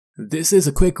This is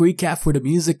a quick recap for the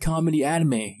music comedy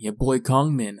anime, your Boy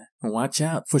Kongming. Watch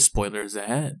out for spoilers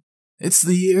ahead. It's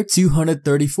the year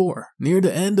 234, near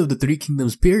the end of the Three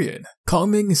Kingdoms period.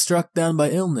 Kongming is struck down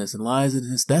by illness and lies in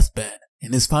his deathbed.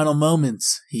 In his final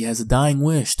moments, he has a dying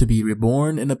wish to be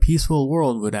reborn in a peaceful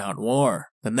world without war.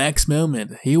 The next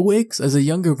moment, he awakes as a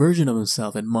younger version of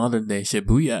himself in modern-day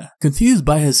Shibuya. Confused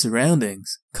by his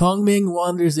surroundings, Kongming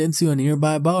wanders into a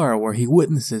nearby bar where he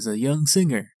witnesses a young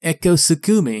singer, Echo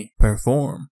Sukumi,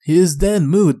 perform. He is then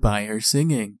moved by her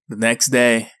singing. The next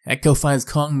day, Echo finds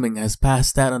Kongming has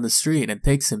passed out on the street and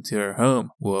takes him to her home,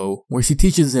 where she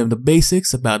teaches him the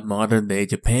basics about modern-day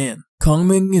Japan.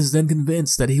 Kongming is then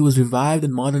convinced that he was revived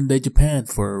in modern-day Japan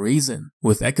for a reason.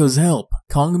 With Echo's help,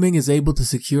 Kongming is able to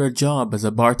secure a job as a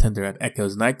bartender at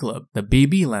Echo's nightclub, the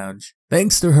BB Lounge,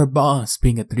 thanks to her boss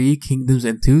being a Three Kingdoms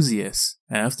enthusiast.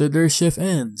 After their shift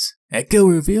ends, Echo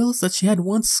reveals that she had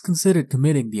once considered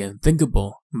committing the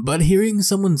unthinkable, but hearing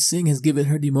someone sing has given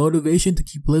her the motivation to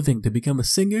keep living to become a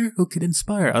singer who could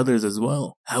inspire others as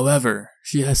well. However,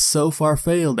 she has so far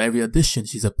failed every audition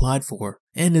she's applied for,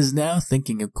 and is now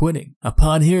thinking of quitting.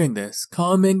 Upon hearing this,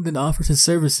 Kongming then offers his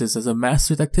services as a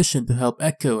master tactician to help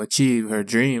Echo achieve her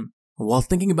dream. While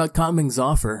thinking about Kongming's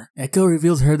offer, Echo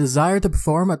reveals her desire to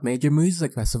perform at major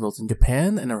music festivals in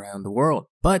Japan and around the world,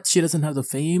 but she doesn't have the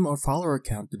fame or follower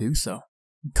count to do so.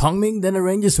 Kongming then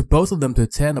arranges for both of them to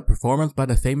attend a performance by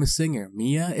the famous singer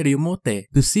Miya Iriomote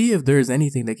to see if there is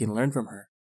anything they can learn from her.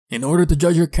 In order to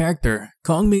judge her character,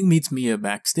 Kongming meets Miya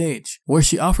backstage, where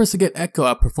she offers to get Echo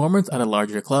a performance at a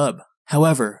larger club.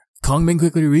 However, Kongming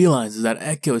quickly realizes that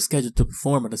Echo is scheduled to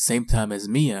perform at the same time as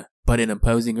Miya, but in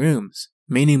opposing rooms,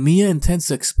 meaning Miya intends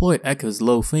to exploit Echo's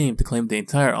low fame to claim the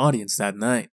entire audience that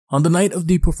night. On the night of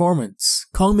the performance,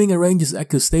 Kongming arranges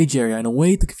Echo's stage area in a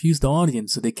way to confuse the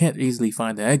audience so they can't easily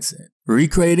find the exit,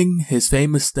 recreating his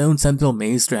famous Stone Sentinel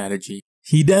maze strategy.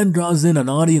 He then draws in an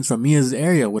audience from Miya's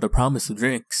area with a promise of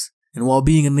drinks, and while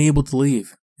being unable to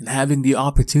leave, and having the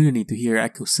opportunity to hear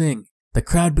Echo sing, the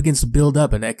crowd begins to build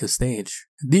up at Echo's stage.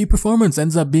 The performance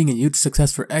ends up being a huge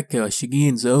success for Echo as she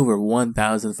gains over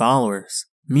 1,000 followers.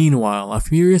 Meanwhile, a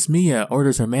furious Miya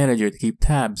orders her manager to keep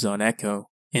tabs on Echo.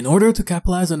 In order to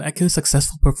capitalize on Echo's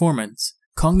successful performance,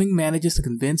 Kongming manages to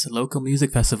convince a local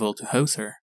music festival to host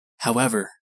her. However,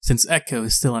 since Echo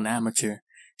is still an amateur,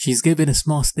 she's given a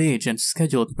small stage and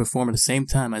scheduled to perform at the same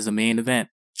time as the main event,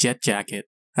 Jet Jacket.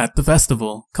 At the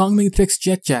festival, Kongming tricks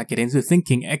Jet Jacket into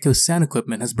thinking Echo's sound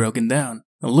equipment has broken down,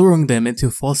 luring them into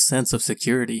a false sense of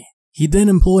security. He then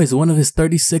employs one of his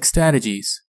 36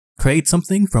 strategies: create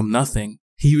something from nothing.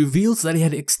 He reveals that he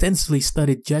had extensively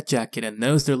studied Jet Jacket and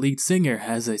knows their lead singer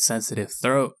has a sensitive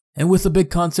throat. And with a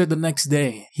big concert the next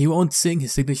day, he won't sing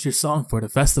his signature song for the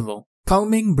festival.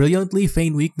 Kongming brilliantly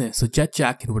feigned weakness so Jet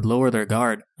Jacket would lower their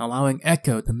guard, allowing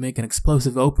Echo to make an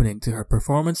explosive opening to her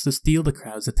performance to steal the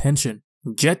crowd's attention.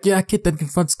 Jet Jacket then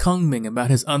confronts Kongming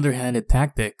about his underhanded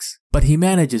tactics, but he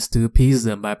manages to appease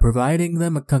them by providing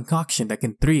them a concoction that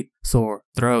can treat sore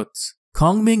throats.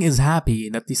 Kongming is happy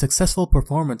that the successful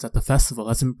performance at the festival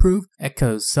has improved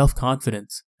Echo's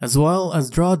self-confidence, as well as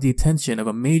drawn the attention of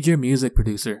a major music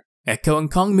producer. Echo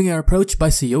and Kongming are approached by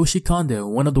Tsuyoshi Kondo,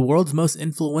 one of the world's most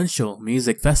influential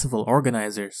music festival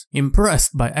organizers.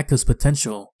 Impressed by Echo's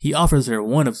potential, he offers her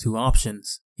one of two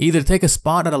options: either take a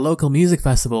spot at a local music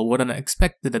festival with an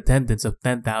expected attendance of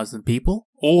 10,000 people,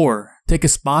 or take a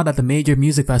spot at the major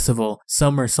music festival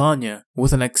Summer Sonya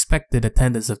with an expected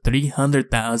attendance of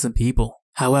 300,000 people.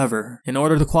 However, in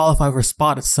order to qualify for a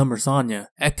spot at Summer Sonya,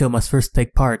 Echo must first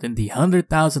take part in the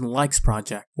 100,000 likes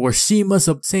project, where she must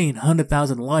obtain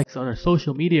 100,000 likes on her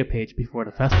social media page before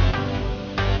the festival.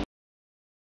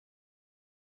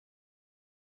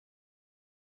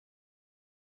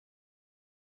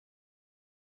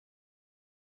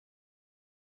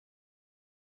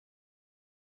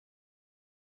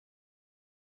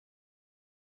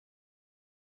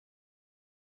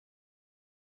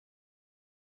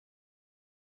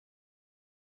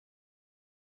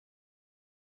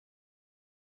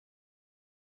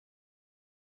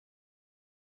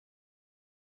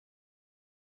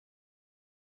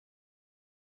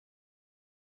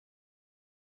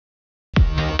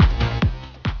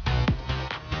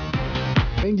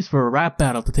 Arranges for a rap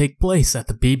battle to take place at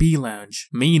the BB Lounge.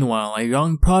 Meanwhile, a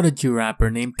young prodigy rapper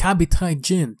named Kabitai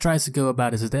Jin tries to go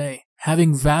about his day,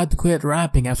 having vowed to quit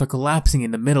rapping after collapsing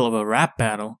in the middle of a rap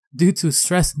battle due to a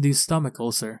stress-induced stomach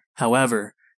ulcer.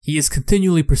 However, he is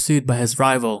continually pursued by his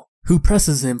rival, who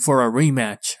presses him for a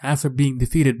rematch after being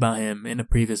defeated by him in a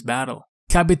previous battle.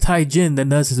 Kabitai Jin then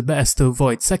does his best to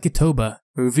avoid Sekitoba,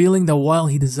 revealing that while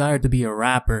he desired to be a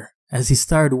rapper, as he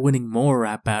started winning more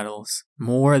rap battles.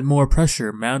 More and more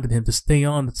pressure mounted him to stay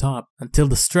on the top until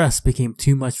the stress became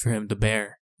too much for him to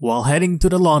bear. While heading to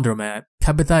the laundromat,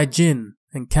 Kapitai Jin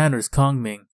encounters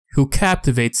Kongming, who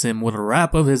captivates him with a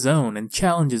rap of his own and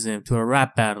challenges him to a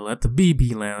rap battle at the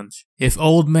BB Lounge. If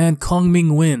Old Man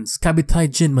Kongming wins,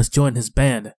 Kapitai Jin must join his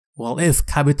band, while if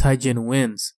Kapitai Jin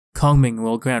wins, Kongming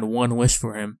will grant one wish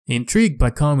for him. Intrigued by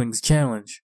Kongming's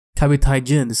challenge, Kapitai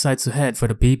Jin decides to head for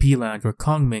the BB Lounge where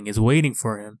Kongming is waiting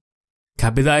for him.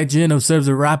 Kapitai Jin observes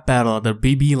a rap battle at the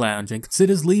BB Lounge and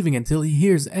considers leaving until he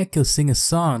hears Echo sing a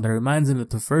song that reminds him of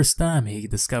the first time he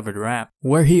discovered rap,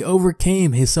 where he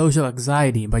overcame his social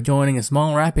anxiety by joining a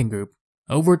small rapping group.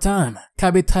 Over time,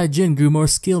 Kapitai Jin grew more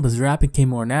skilled as rapping came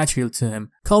more natural to him,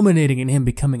 culminating in him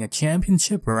becoming a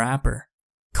championship rapper.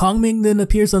 Kongming then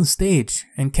appears on stage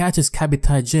and catches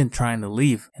Kapitai Jin trying to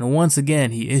leave, and once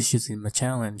again he issues him a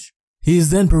challenge. He is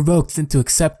then provoked into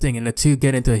accepting and the two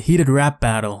get into a heated rap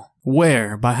battle,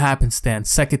 where, by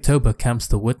happenstance, Sekitoba comes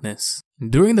to witness.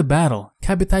 During the battle,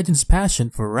 Kapitai Jin's passion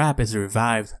for rap is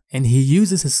revived, and he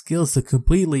uses his skills to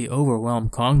completely overwhelm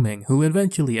Kongming, who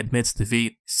eventually admits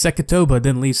defeat. Sekitoba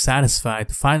then leaves satisfied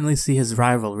to finally see his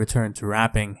rival return to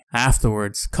rapping.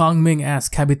 Afterwards, Kongming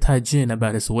asks Kapitai Jin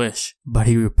about his wish, but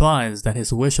he replies that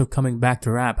his wish of coming back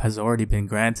to rap has already been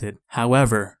granted.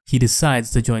 However, he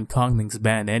decides to join Kongming's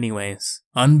band anyways.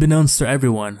 Unbeknownst to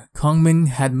everyone, Kongming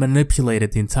had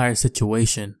manipulated the entire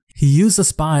situation. He used a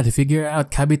spy to figure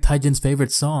out Kapitai Jin's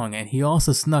favorite song, and he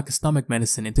also snuck a stomach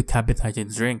medicine into Kapitai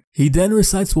Jin's drink. He then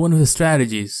recites one of his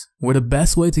strategies, where the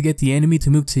best way to get the enemy to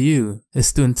move to you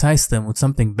is to entice them with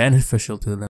something beneficial to them.